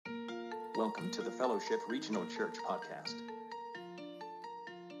Welcome to the Fellowship Regional Church podcast.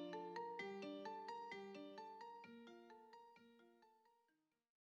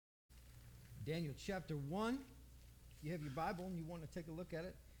 Daniel chapter 1. If you have your Bible and you want to take a look at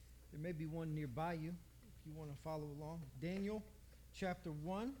it, there may be one nearby you if you want to follow along. Daniel chapter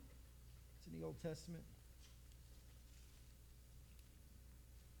 1. It's in the Old Testament.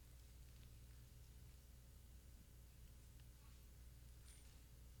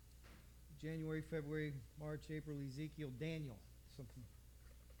 January, February, March, April, Ezekiel, Daniel, something.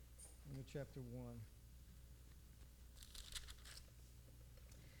 Daniel chapter 1.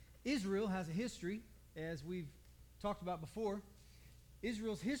 Israel has a history, as we've talked about before.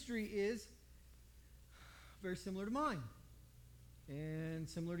 Israel's history is very similar to mine and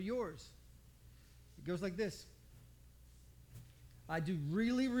similar to yours. It goes like this. I do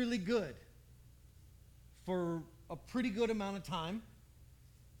really, really good for a pretty good amount of time,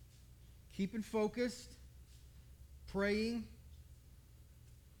 keeping focused, praying,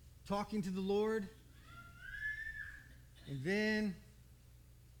 talking to the Lord, and then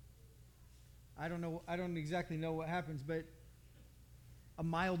I don't exactly know what happens, but a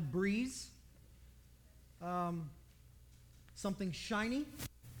mild breeze, something shiny,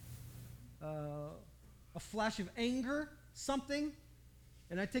 a flash of anger, something,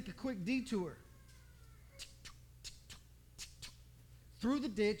 and I take a quick detour through the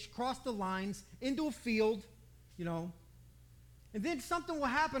ditch, cross the lines, into a field, and then something will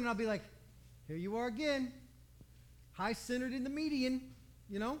happen and I'll be like, here you are again, high-centered in the median,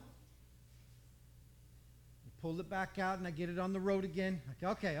 I pull it back out and I get it on the road again.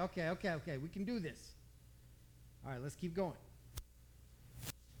 Like, okay, we can do this. All right, let's keep going.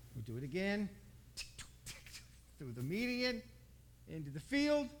 We do it again, through the median, into the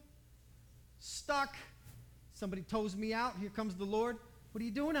field, stuck. Somebody tows me out. Here comes the Lord. What are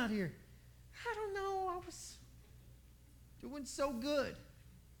you doing out here? I don't know. I was doing so good.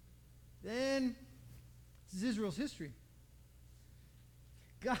 Then, this is Israel's history.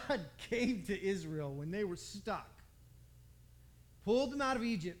 God came to Israel when they were stuck. Pulled them out of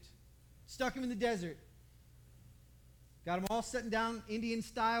Egypt. Stuck them in the desert. Got them all sitting down Indian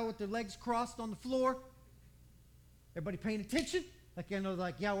style with their legs crossed on the floor. Everybody paying attention.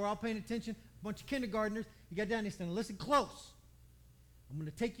 We're all paying attention. A bunch of kindergartners. You got down there saying, listen close. I'm going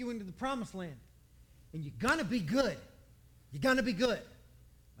to take you into the promised land. And you're going to be good. You're going to be good.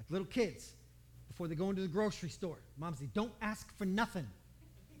 Like little kids before they go into the grocery store. Mom says, don't ask for nothing.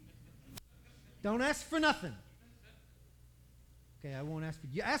 Don't ask for nothing. Okay, I won't ask for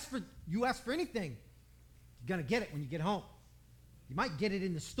you. You ask for anything. You're going to get it when you get home. You might get it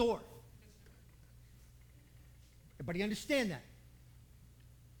in the store. Everybody understand that?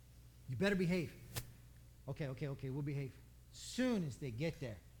 You better behave. Okay, we'll behave. Soon as they get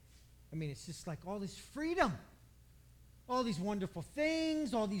there, it's just like all this freedom, all these wonderful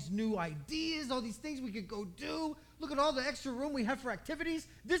things, all these new ideas, all these things we could go do. Look at all the extra room we have for activities.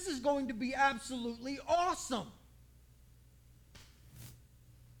 This is going to be absolutely awesome.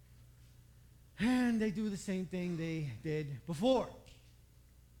 And they do the same thing they did before.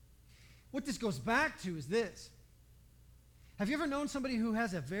 What this goes back to is this. Have you ever known somebody who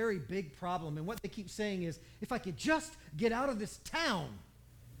has a very big problem, and what they keep saying is, if I could just get out of this town,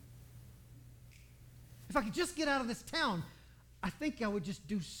 if I could just get out of this town, I think I would just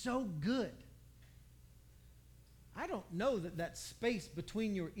do so good. I don't know that space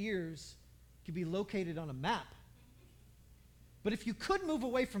between your ears could be located on a map. But if you could move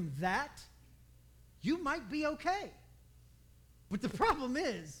away from that, you might be okay. But the problem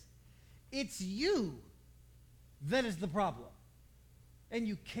is, it's you that is the problem. And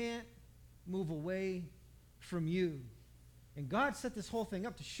you can't move away from you. And God set this whole thing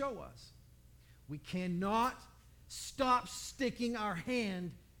up to show us we cannot stop sticking our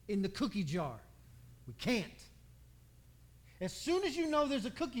hand in the cookie jar. We can't. As soon as you know there's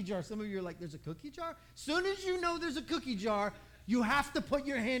a cookie jar, some of you are like, there's a cookie jar? As soon as you know there's a cookie jar, you have to put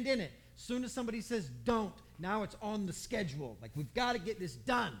your hand in it. As soon as somebody says don't, now it's on the schedule. Like, we've got to get this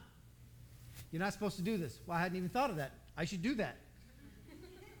done. You're not supposed to do this. Well, I hadn't even thought of that. I should do that.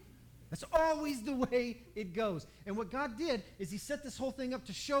 That's always the way it goes. And what God did is he set this whole thing up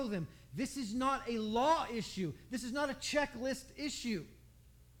to show them this is not a law issue. This is not a checklist issue.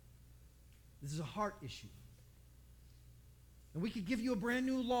 This is a heart issue. And we could give you a brand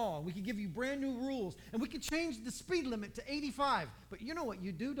new law. We could give you brand new rules. And we could change the speed limit to 85. But you know what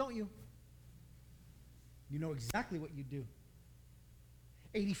you do, don't you? You know exactly what you do.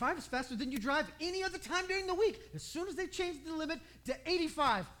 85 is faster than you drive any other time during the week. As soon as they change the limit to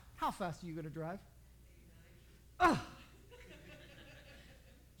 85, how fast are you going to drive? Oh.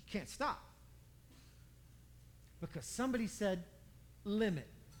 can't stop. Because somebody said limit,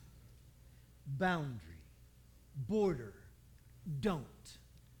 boundary, border, don't,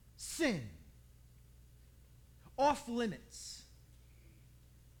 sin, off limits.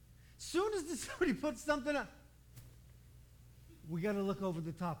 Soon as somebody puts something up, we got to look over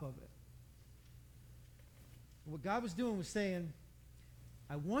the top of it. What God was doing was saying,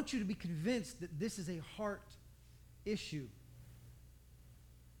 I want you to be convinced that this is a heart issue.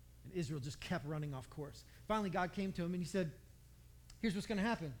 And Israel just kept running off course. Finally, God came to him and he said, here's what's going to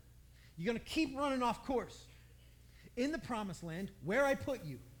happen. You're going to keep running off course. In the promised land, where I put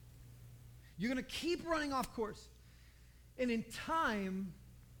you, you're going to keep running off course. And in time,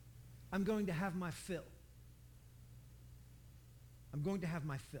 I'm going to have my fill. I'm going to have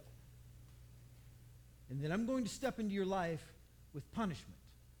my fill. And then I'm going to step into your life with punishment.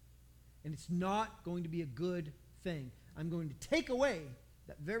 And it's not going to be a good thing. I'm going to take away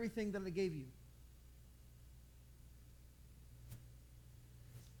that very thing that I gave you.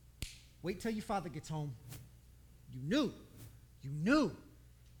 Wait till your father gets home. You knew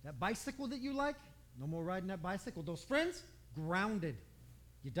that bicycle that you like, no more riding that bicycle. Those friends, grounded.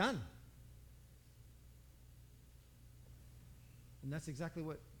 You're done. And that's exactly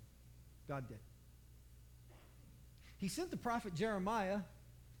what God did. He sent the prophet Jeremiah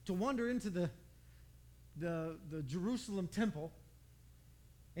to wander into the Jerusalem temple.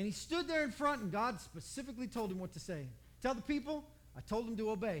 And he stood there in front, and God specifically told him what to say. Tell the people, I told them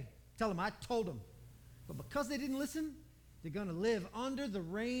to obey. Tell them, I told them. But because they didn't listen, they're going to live under the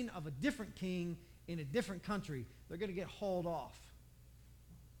reign of a different king in a different country. They're going to get hauled off,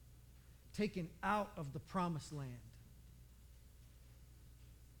 taken out of the promised land.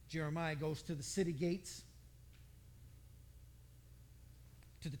 Jeremiah goes to the city gates,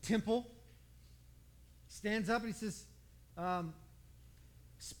 to the temple, stands up and he says, I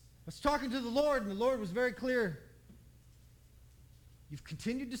was talking to the Lord, and the Lord was very clear. You've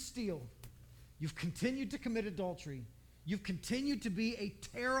continued to steal. You've continued to commit adultery. You've continued to be a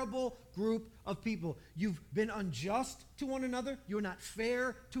terrible group of people. You've been unjust to one another. You're not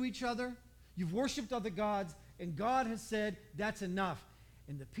fair to each other. You've worshiped other gods, and God has said, that's enough.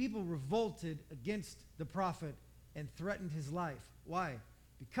 And the people revolted against the prophet and threatened his life. Why?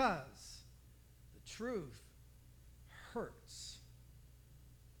 Because the truth hurts.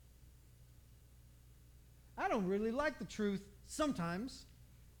 I don't really like the truth sometimes.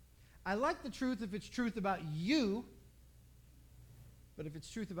 I like the truth if it's truth about you, but if it's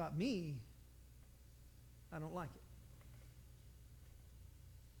truth about me, I don't like it.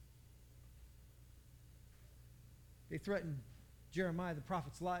 They threatened Jeremiah, the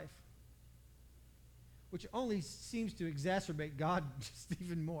prophet's life, which only seems to exacerbate God just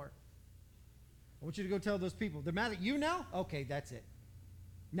even more. I want you to go tell those people, they're mad at you now? Okay, that's it.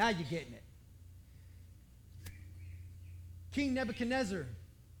 Now you're getting it. King Nebuchadnezzar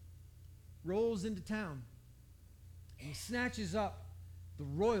rolls into town, and he snatches up the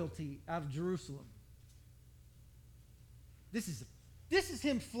royalty out of Jerusalem. This is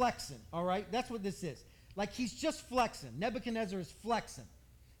him flexing, all right? That's what this is. Like he's just flexing. Nebuchadnezzar is flexing.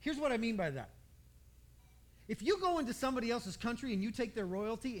 Here's what I mean by that. If you go into somebody else's country and you take their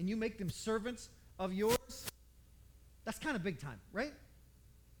royalty and you make them servants of yours, that's kind of big time, right?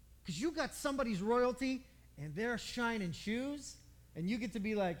 Because you got somebody's royalty and they're shining shoes, and you get to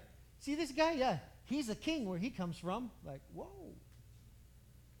be like, see this guy? Yeah, he's a king where he comes from. Like, whoa.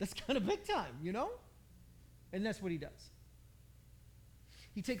 That's kind of big time, you know? And that's what he does.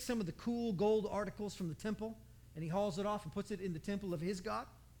 He takes some of the cool gold articles from the temple, and he hauls it off and puts it in the temple of his god.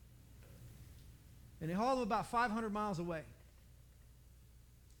 And they haul them about 500 miles away.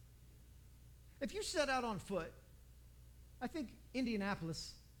 If you set out on foot, I think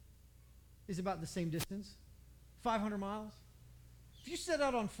Indianapolis is about the same distance, 500 miles. If you set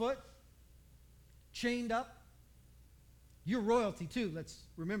out on foot, chained up, you're royalty too, let's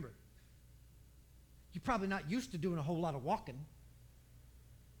remember. You're probably not used to doing a whole lot of walking.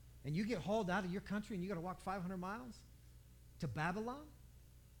 And you get hauled out of your country and you got to walk 500 miles to Babylon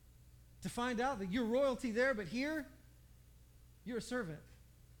to find out that you're royalty there, but here, you're a servant.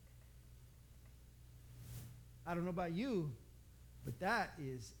 I don't know about you, but that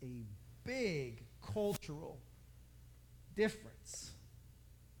is a big cultural difference.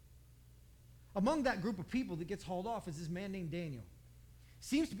 Among that group of people that gets hauled off is this man named Daniel.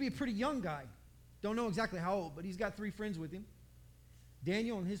 Seems to be a pretty young guy. Don't know exactly how old, but he's got 3 friends with him.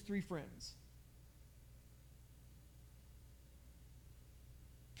 Daniel and his 3 friends.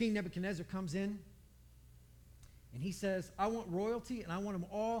 King Nebuchadnezzar comes in, And he says, I want royalty, and I want them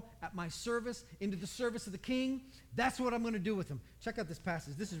all at my service, into the service of the king. That's what I'm going to do with them. Check out this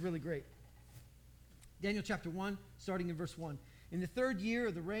passage. This is really great. Daniel chapter 1, starting in verse 1. In the 3rd year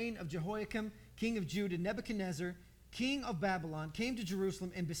of the reign of Jehoiakim, king of Judah, Nebuchadnezzar, king of Babylon, came to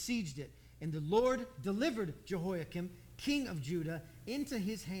Jerusalem and besieged it. And the Lord delivered Jehoiakim, king of Judah, into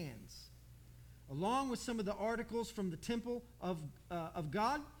his hands, along with some of the articles from the temple of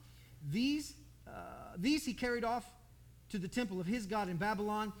God. These he carried off to the temple of his God in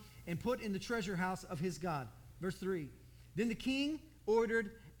Babylon and put in the treasure house of his God. Verse 3. Then the king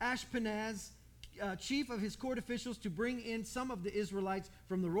ordered Ashpenaz, chief of his court officials, to bring in some of the Israelites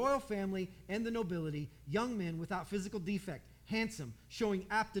from the royal family and the nobility, young men without physical defect, handsome, showing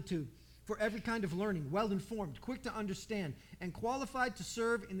aptitude for every kind of learning, well-informed, quick to understand, and qualified to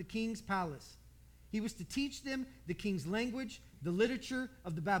serve in the king's palace. He was to teach them the king's language, the literature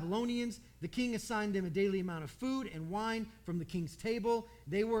of the Babylonians. The king assigned them a daily amount of food and wine from the king's table.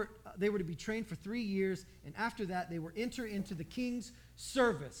 They were to be trained for 3 years, and after that they were enter into the king's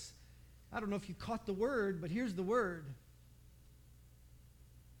service. I don't know if you caught the word, but here's the word.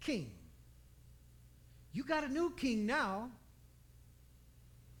 King. You got a new king now.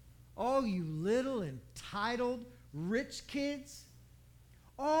 All you little entitled rich kids,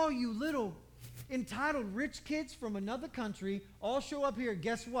 all you little entitled rich kids from another country all show up here.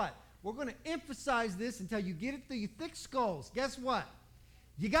 Guess what? We're going to emphasize this until you get it through your thick skulls. Guess what?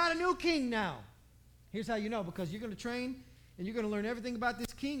 You got a new king now. Here's how you know, because you're going to train and you're going to learn everything about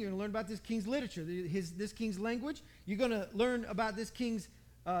this king. You're going to learn about this king's literature, this king's language. You're going to learn about this king's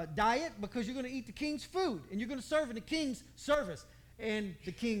diet, because you're going to eat the king's food and you're going to serve in the king's service and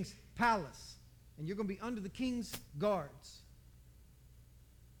the king's palace. And you're going to be under the king's guards.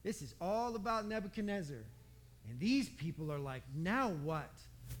 This is all about Nebuchadnezzar. And these people are like, now what?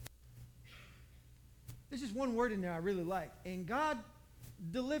 There's just one word in there I really like. And God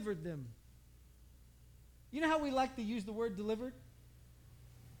delivered them. You know how we like to use the word delivered?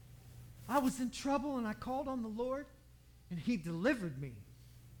 I was in trouble and I called on the Lord and he delivered me.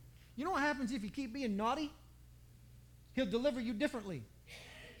 You know what happens if you keep being naughty? He'll deliver you differently.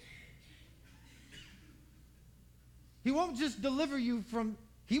 He won't just deliver you from...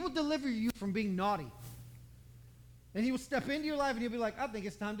 He will deliver you from being naughty. And he will step into your life and he'll be like, I think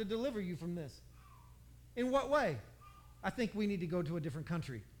it's time to deliver you from this. In what way? I think we need to go to a different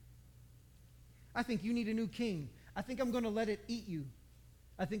country. I think you need a new king. I think I'm going to let it eat you.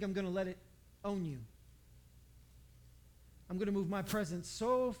 I think I'm going to let it own you. I'm going to move my presence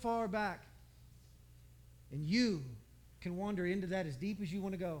so far back. And you can wander into that as deep as you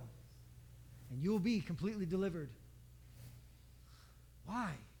want to go. And you'll be completely delivered.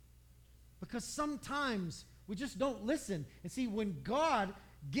 Why? Because sometimes we just don't listen. And see, when God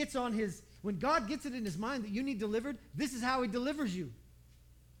gets it in his mind that you need delivered, this is how he delivers you.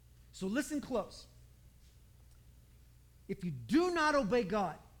 So listen close. If you do not obey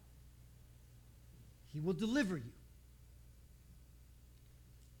God, he will deliver you.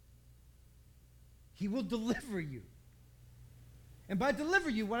 He will deliver you. And by deliver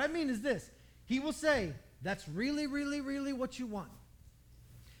you, what I mean is this. He will say, that's really, really, really what you want.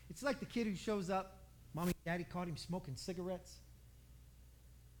 It's like the kid who shows up. Mommy and Daddy caught him smoking cigarettes.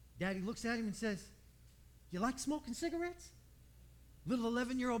 Daddy looks at him and says, you like smoking cigarettes? Little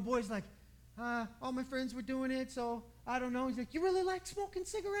 11-year-old boy's like, all my friends were doing it, so I don't know. He's like, you really like smoking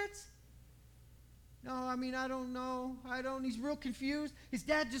cigarettes? No, I mean, I don't know. I don't. He's real confused. His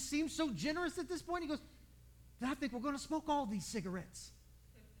dad just seems so generous at this point. He goes, I think we're going to smoke all these cigarettes.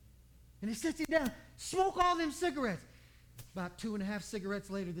 And he sits him down, smoke all them cigarettes. About 2.5 cigarettes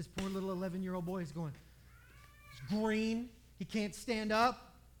later, this poor little 11-year-old boy is going, he's green. He can't stand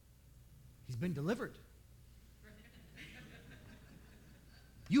up. He's been delivered.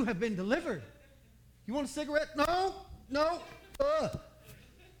 You have been delivered. You want a cigarette? No.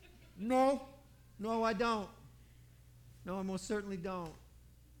 No, I don't. No, I most certainly don't.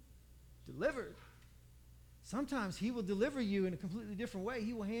 Delivered. Sometimes he will deliver you in a completely different way.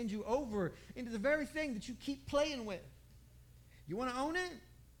 He will hand you over into the very thing that you keep playing with. You want to own it?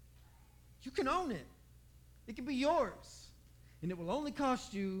 You can own it. It can be yours. And it will only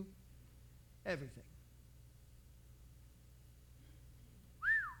cost you everything.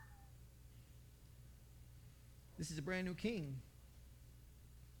 This is a brand new king.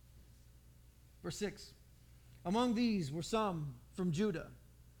 Verse 6. Among these were some from Judah: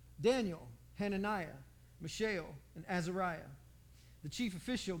 Daniel, Hananiah, Mishael, and Azariah. The chief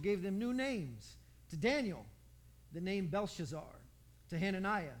official gave them new names. To Daniel, the name Belshazzar. To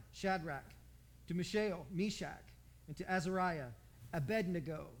Hananiah, Shadrach. To Mishael, Meshach. And to Azariah,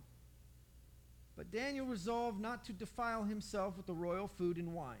 Abednego. But Daniel resolved not to defile himself with the royal food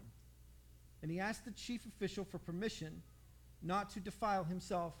and wine. And he asked the chief official for permission not to defile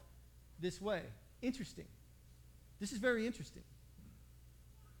himself this way. Interesting. This is very interesting.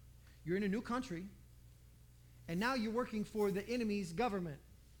 You're in a new country, and now you're working for the enemy's government.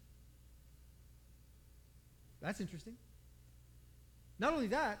 That's interesting. Not only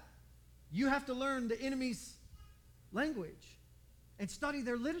that, you have to learn the enemy's language and study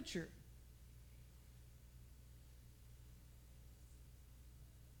their literature.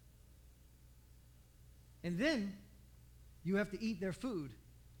 And then you have to eat their food.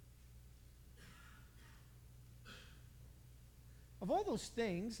 Of all those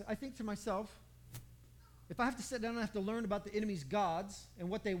things, I think to myself, if I have to sit down and I have to learn about the enemy's gods and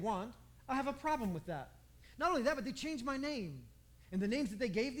what they want, I have a problem with that. Not only that, but they changed my name. And the names that they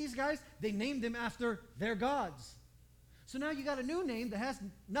gave these guys, they named them after their gods. So now you got a new name that has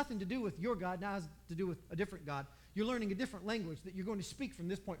nothing to do with your God, now has to do with a different God. You're learning a different language that you're going to speak from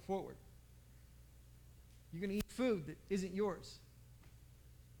this point forward. You're going to eat food that isn't yours.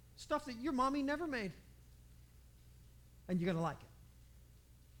 Stuff that your mommy never made. And you're going to like it.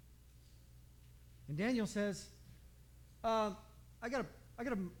 And Daniel says, I got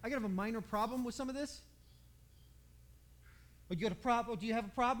a minor problem with some of this. Oh, you got a problem? Do you have a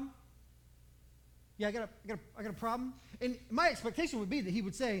problem? Yeah, I got a problem. And my expectation would be that he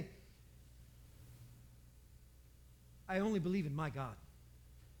would say, I only believe in my God.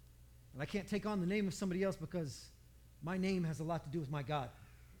 And I can't take on the name of somebody else because my name has a lot to do with my God.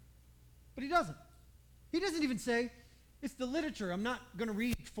 But he doesn't. He doesn't even say, it's the literature. I'm not going to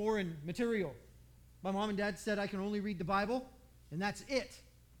read foreign material. My mom and dad said I can only read the Bible, and that's it.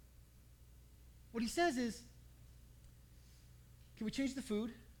 What he says is, can we change the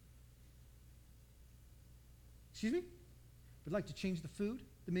food? Excuse me? Would like to change the food,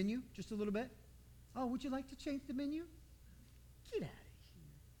 the menu, just a little bit? Oh, would you like to change the menu? Get out of here.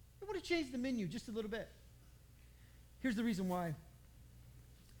 I want to change the menu just a little bit. Here's the reason why.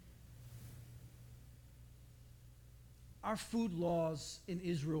 Our food laws in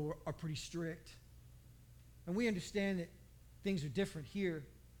Israel are pretty strict. And we understand that things are different here.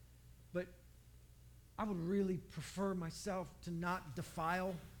 But I would really prefer myself to not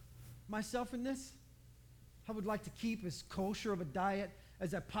defile myself in this. I would like to keep as kosher of a diet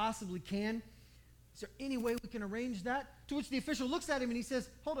as I possibly can. Is there any way we can arrange that? To which the official looks at him and he says,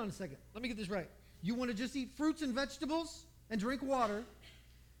 hold on a second. Let me get this right. You want to just eat fruits and vegetables and drink water,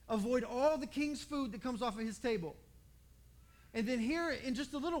 avoid all the king's food that comes off of his table. And then here, in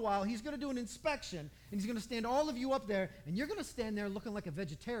just a little while, he's going to do an inspection, and he's going to stand all of you up there, and you're going to stand there looking like a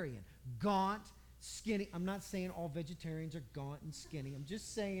vegetarian. Gaunt, skinny. I'm not saying all vegetarians are gaunt and skinny. I'm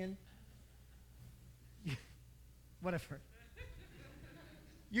just saying, whatever.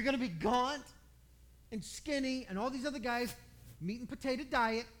 You're going to be gaunt and skinny, and all these other guys, meat and potato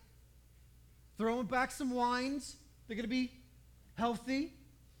diet, throwing back some wines. They're going to be healthy.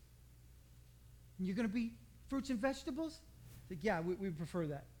 And you're going to be fruits and vegetables? Like, yeah, we prefer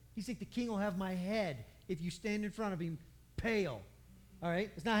that. He's like, the king will have my head if you stand in front of him pale. All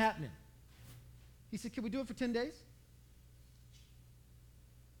right? It's not happening. He said, can we do it for 10 days?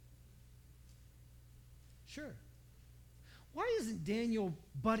 Sure. Why isn't Daniel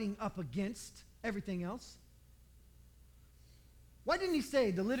butting up against everything else? Why didn't he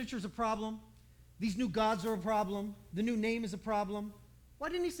say the literature's a problem? These new gods are a problem. The new name is a problem. Why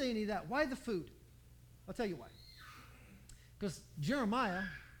didn't he say any of that? Why the food? I'll tell you why. Because Jeremiah,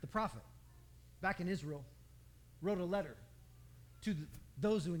 the prophet, back in Israel, wrote a letter to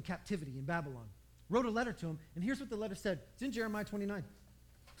those who were in captivity in Babylon. Wrote a letter to them, and here's what the letter said. It's in Jeremiah 29.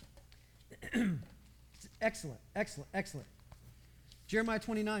 It's excellent, excellent, excellent. Jeremiah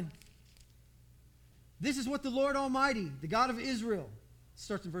 29. This is what the Lord Almighty, the God of Israel,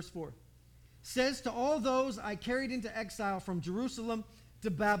 starts in verse 4, says to all those I carried into exile from Jerusalem to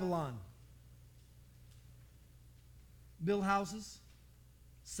Babylon. Build houses,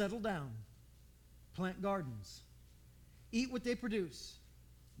 settle down, plant gardens, eat what they produce,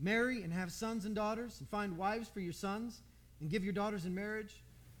 marry and have sons and daughters, and find wives for your sons, and give your daughters in marriage,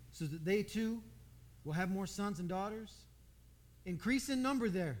 so that they too will have more sons and daughters. Increase in number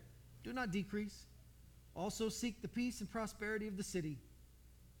there, do not decrease. Also seek the peace and prosperity of the city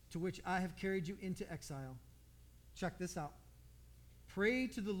to which I have carried you into exile. Check this out. Pray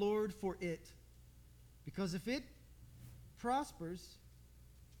to the Lord for it, because if it prospers,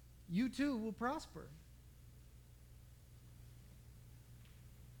 you too will prosper.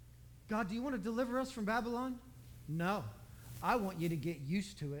 God, do you want to deliver us from Babylon? No. I want you to get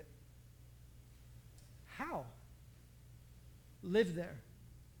used to it. How? Live there.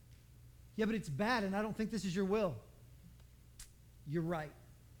 Yeah, but it's bad, and I don't think this is your will. You're right.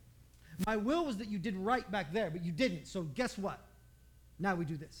 My will was that you did right back there, but you didn't. So guess what? Now we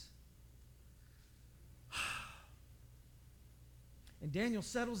do this. And Daniel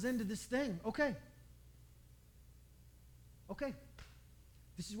settles into this thing. Okay.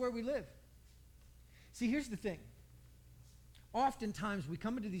 This is where we live. See, here's the thing. Oftentimes we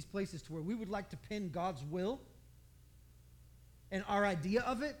come into these places to where we would like to pin God's will and our idea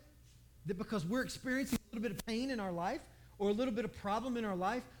of it, that because we're experiencing a little bit of pain in our life or a little bit of problem in our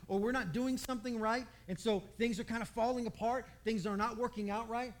life, or we're not doing something right, and so things are kind of falling apart, things are not working out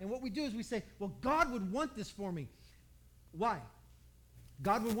right, and what we do is we say, well, God would want this for me. Why?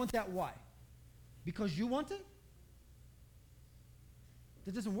 God would want that why? Because you want it?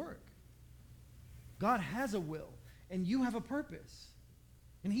 That doesn't work. God has a will, and you have a purpose,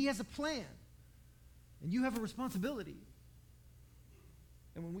 and he has a plan, and you have a responsibility.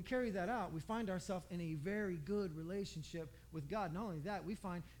 And when we carry that out, we find ourselves in a very good relationship with God. Not only that, we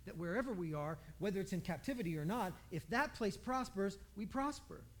find that wherever we are, whether it's in captivity or not, if that place prospers, we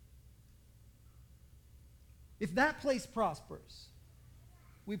prosper. If that place prospers,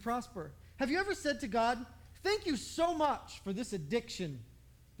 we prosper. Have you ever said to God, thank you so much for this addiction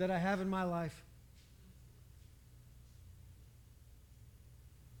that I have in my life?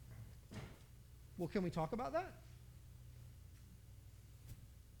 Well, can we talk about that?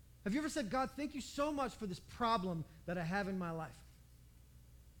 Have you ever said, God, thank you so much for this problem that I have in my life?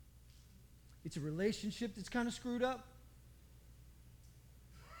 It's a relationship that's kind of screwed up.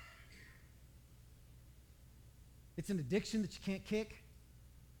 It's an addiction that you can't kick.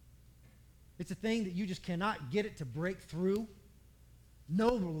 It's a thing that you just cannot get it to break through. No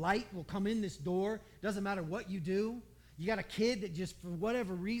light will come in this door. Doesn't matter what you do. You got a kid that just, for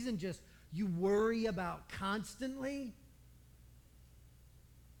whatever reason, just you worry about constantly.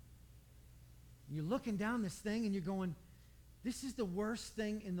 You're looking down this thing and you're going, this is the worst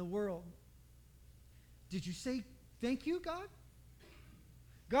thing in the world. Did you say thank you, God?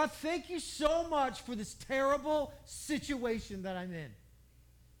 God, thank you so much for this terrible situation that I'm in.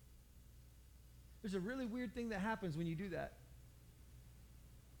 There's a really weird thing that happens when you do that.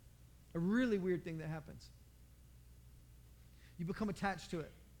 A really weird thing that happens. You become attached to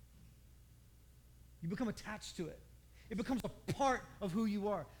it. You become attached to it. It becomes a part of who you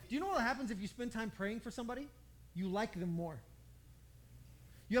are. Do you know what happens if you spend time praying for somebody? You like them more.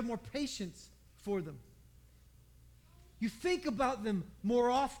 You have more patience for them. You think about them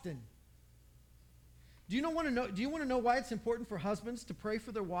more often. Do you want to know why it's important for husbands to pray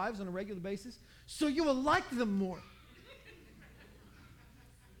for their wives on a regular basis? So you will like them more.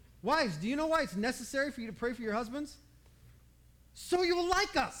 Wives, do you know why it's necessary for you to pray for your husbands? So you will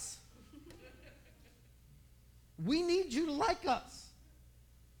like us. We need you to like us.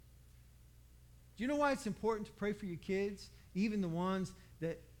 Do you know why it's important to pray for your kids, even the ones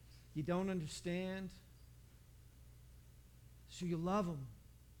that you don't understand? So you love them.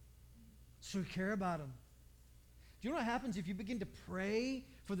 So you care about them. Do you know what happens if you begin to pray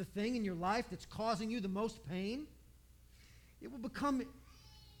for the thing in your life that's causing you the most pain? It will become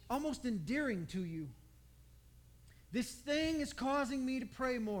almost endearing to you. This thing is causing me to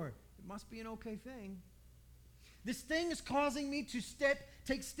pray more. It must be an okay thing. This thing is causing me to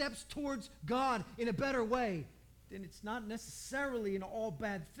take steps towards God in a better way. Then it's not necessarily an all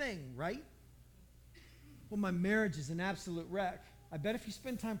bad thing, right? Well, my marriage is an absolute wreck. I bet if you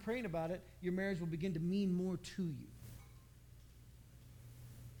spend time praying about it, your marriage will begin to mean more to you.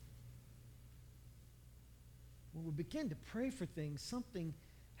 When we begin to pray for things, something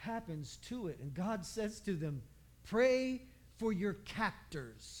happens to it. And God says to them, pray for your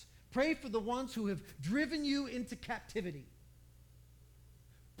captors. Pray for the ones who have driven you into captivity.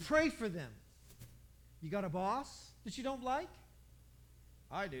 Pray for them. You got a boss that you don't like?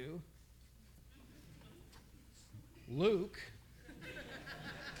 I do. Luke.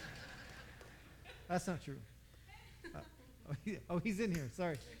 That's not true. He's in here.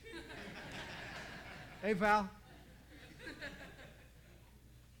 Sorry. Hey, pal.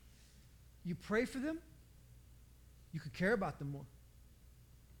 You pray for them, you could care about them more.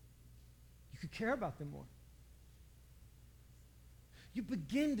 You could care about them more. You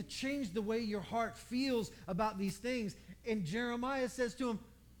begin to change the way your heart feels about these things. And Jeremiah says to him,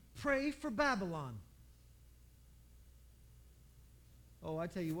 pray for Babylon. Oh, I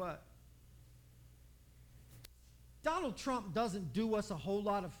tell you what. Donald Trump doesn't do us a whole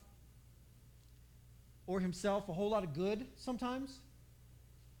lot of, or himself, a whole lot of good sometimes.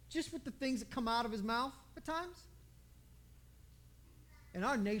 Just with the things that come out of his mouth at times. And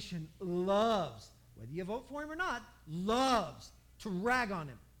our nation loves, whether you vote for him or not, loves to rag on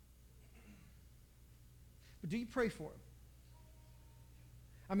him. but do you pray for him?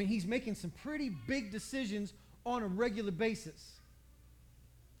 I mean, he's making some pretty big decisions on a regular basis.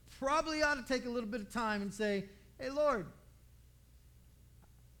 Probably ought to take a little bit of time and say, hey, Lord,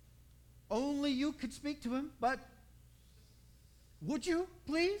 only you could speak to him, but would you,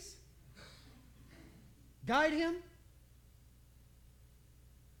 please? Guide him?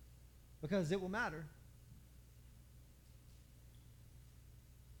 Because it will matter.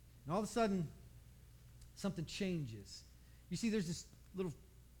 And all of a sudden, something changes. You see, there's this little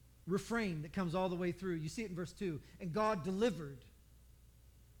refrain that comes all the way through. You see it in verse 2. And God delivered.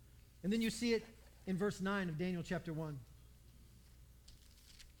 And then you see it in verse 9 of Daniel chapter 1.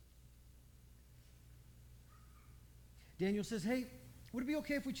 Daniel says, hey, would it be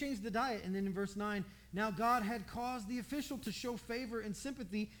okay if we changed the diet? And then in verse 9, now God had caused the official to show favor and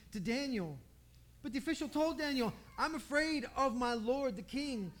sympathy to Daniel. But the official told Daniel, I'm afraid of my lord the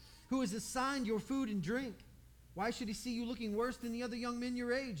king, who has assigned your food and drink. Why should he see you looking worse than the other young men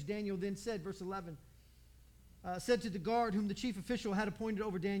your age? Daniel then said, verse 11, said to the guard whom the chief official had appointed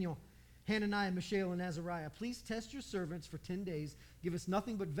over Daniel, Hananiah, Mishael, and Azariah, please test your servants for 10 days. Give us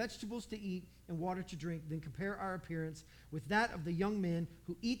nothing but vegetables to eat and water to drink. Then compare our appearance with that of the young men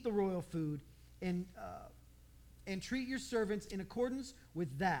who eat the royal food, and treat your servants in accordance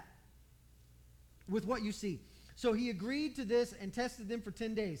with that, with what you see. So he agreed to this and tested them for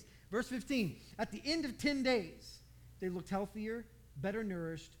 10 days. Verse 15, at the end of 10 days, they looked healthier, better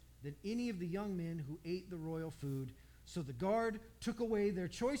nourished than any of the young men who ate the royal food. So the guard took away their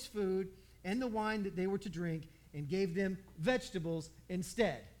choice food and the wine that they were to drink and gave them vegetables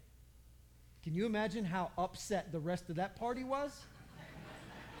instead. Can you imagine how upset the rest of that party was?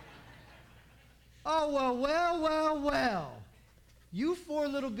 Oh, well. You four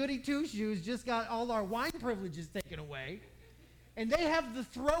little goody two-shoes just got all our wine privileges taken away. And they have the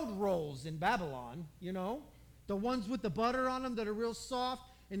throat rolls in Babylon, you know, the ones with the butter on them that are real soft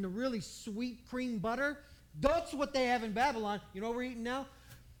and the really sweet cream butter. That's what they have in Babylon. You know what we're eating now?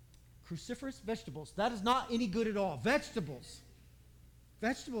 Cruciferous vegetables. That is not any good at all. Vegetables.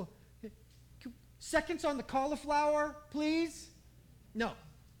 Vegetable. Seconds on the cauliflower, please? No.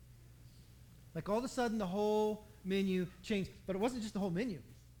 Like all of a sudden the whole menu changed. But it wasn't just the whole menu.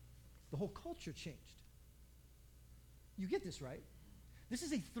 The whole culture changed. You get this, right? This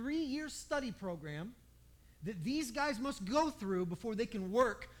is a 3-year study program that these guys must go through before they can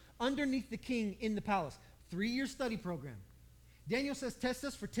work underneath the king in the palace. 3-year study program. Daniel says, test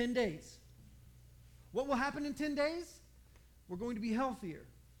us for 10 days. What will happen in 10 days? We're going to be healthier.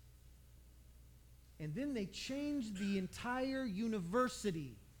 And then they changed the entire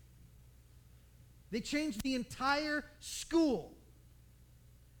university. They changed the entire school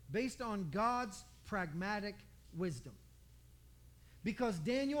based on God's pragmatic wisdom. Because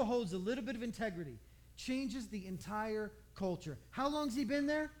Daniel holds a little bit of integrity, changes the entire culture. How long's he been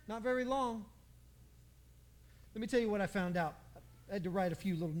there? Not very long. Let me tell you what I found out. I had to write a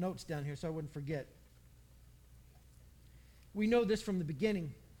few little notes down here so I wouldn't forget. We know this from the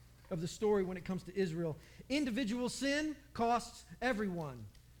beginning of the story when it comes to Israel. Individual sin costs everyone.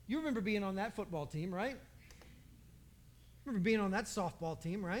 You remember being on that football team, right? Remember being on that softball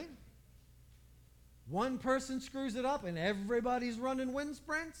team, right? One person screws it up and everybody's running wind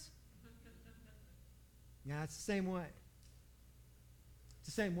sprints? Yeah, it's the same way. It's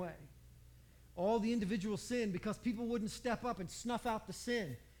the same way. All the individual sin because people wouldn't step up and snuff out the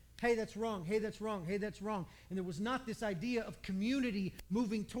sin. Hey, that's wrong. Hey, that's wrong. Hey, that's wrong. And there was not this idea of community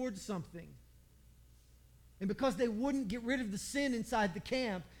moving towards something. And because they wouldn't get rid of the sin inside the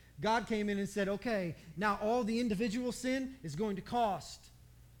camp, God came in and said, okay, now all the individual sin is going to cost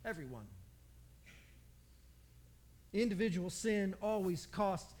everyone. Individual sin always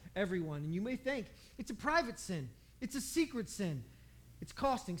costs everyone. And you may think it's a private sin. It's a secret sin. It's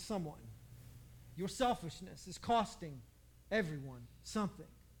costing someone. Your selfishness is costing everyone something.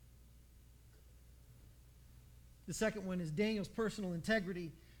 The second one is Daniel's personal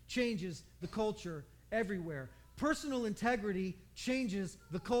integrity changes the culture everywhere. Personal integrity changes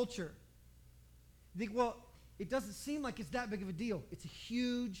the culture. You think, well, it doesn't seem like it's that big of a deal. It's a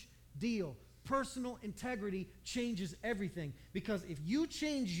huge deal. Personal integrity changes everything. Because if you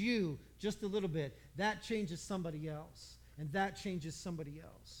change you just a little bit, that changes somebody else. And that changes somebody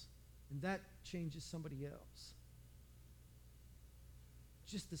else. And that changes somebody else.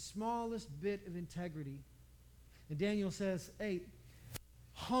 Just the smallest bit of integrity. And Daniel says, hey,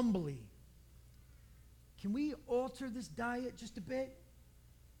 humbly, can we alter this diet just a bit?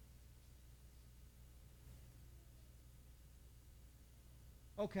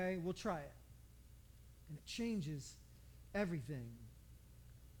 Okay, we'll try it. And it changes everything.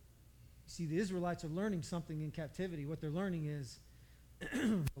 See, the Israelites are learning something in captivity. What they're learning is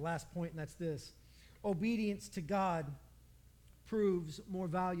the last point, and that's this. Obedience to God proves more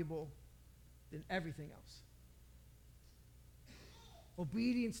valuable than everything else.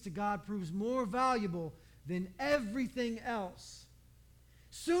 Obedience to God proves more valuable than everything else.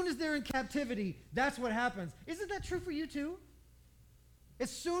 Soon as they're in captivity, that's what happens. Isn't that true for you too? As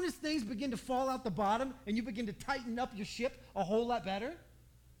soon as things begin to fall out the bottom and you begin to tighten up your ship a whole lot better,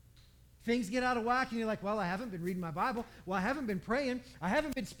 things get out of whack and you're like, well, I haven't been reading my Bible. Well, I haven't been praying. I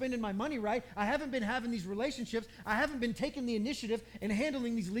haven't been spending my money right. I haven't been having these relationships. I haven't been taking the initiative and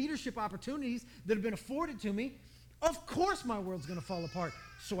handling these leadership opportunities that have been afforded to me. Of course my world's going to fall apart.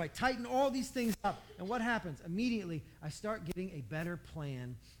 So I tighten all these things up. And what happens? Immediately, I start getting a better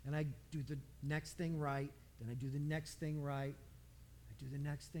plan. And I do the next thing right. Then I do the next thing right. I do the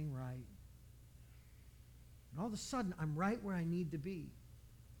next thing right. And all of a sudden, I'm right where I need to be.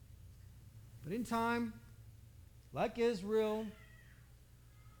 But in time, like Israel,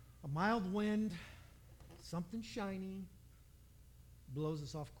 a mild wind, something shiny, blows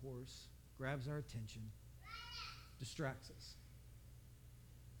us off course, grabs our attention, distracts us.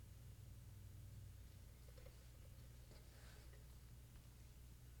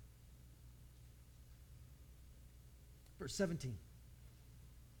 Verse 17.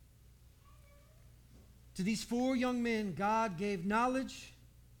 To these 4 young men, God gave knowledge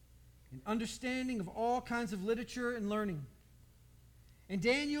and understanding of all kinds of literature and learning. And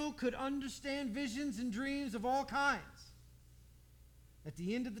Daniel could understand visions and dreams of all kinds. At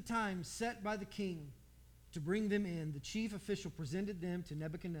the end of the time set by the king to bring them in, the chief official presented them to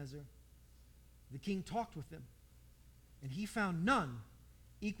Nebuchadnezzar. The king talked with them, and he found none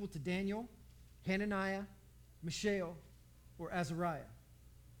equal to Daniel, Hananiah, Mishael, or Azariah.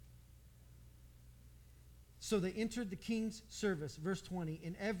 So they entered the king's service, verse 20,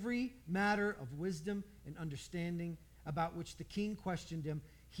 in every matter of wisdom and understanding about which the king questioned him.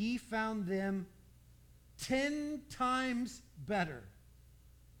 He found them 10 times better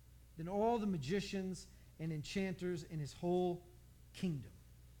than all the magicians and enchanters in his whole kingdom.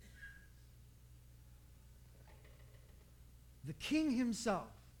 The king himself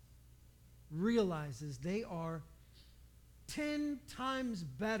realizes they are 10 times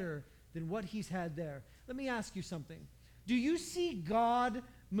better than what he's had there. Let me ask you something. Do you see God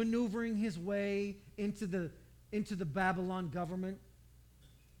maneuvering his way into the Babylon government?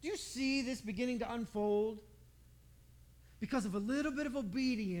 Do you see this beginning to unfold? Because of a little bit of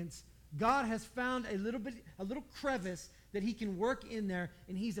obedience, God has found a little crevice that he can work in there,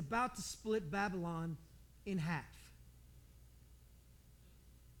 and he's about to split Babylon in half.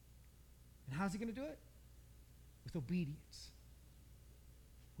 And how's he going to do it? With obedience.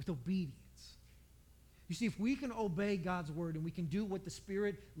 With obedience. You see, if we can obey God's word and we can do what the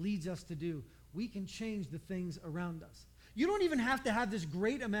Spirit leads us to do, we can change the things around us. You don't even have to have this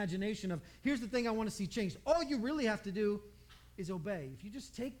great imagination of, here's the thing I want to see changed. All you really have to do is obey. If you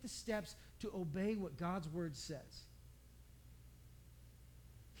just take the steps to obey what God's word says,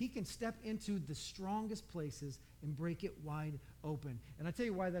 he can step into the strongest places and break it wide open. And I tell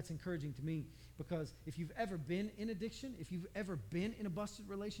you why that's encouraging to me, because if you've ever been in addiction, if you've ever been in a busted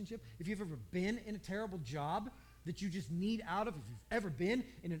relationship, if you've ever been in a terrible job that you just need out of, if you've ever been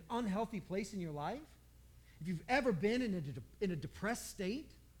in an unhealthy place in your life, if you've ever been in a depressed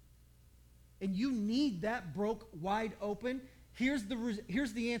state, and you need that broke wide open, here's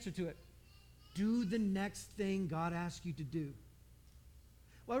the answer to it. Do the next thing God asks you to do.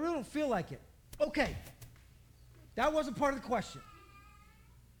 Well, I really don't feel like it. Okay. That wasn't part of the question.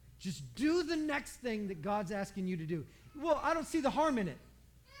 Just do the next thing that God's asking you to do. Well, I don't see the harm in it.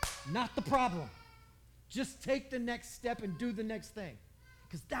 Not the problem. Just take the next step and do the next thing,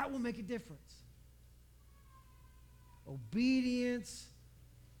 because that will make a difference. Obedience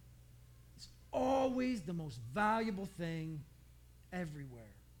is always the most valuable thing everywhere.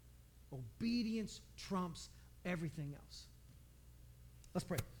 Obedience trumps everything else. Let's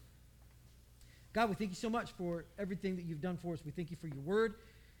pray. God, we thank you so much for everything that you've done for us. We thank you for your word.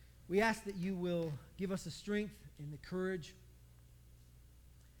 We ask that you will give us the strength and the courage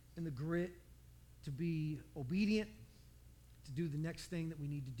and the grit to be obedient, to do the next thing that we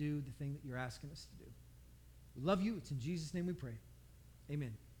need to do, the thing that you're asking us to do. We love you. It's in Jesus' name we pray.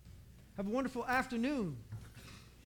 Amen. Have a wonderful afternoon.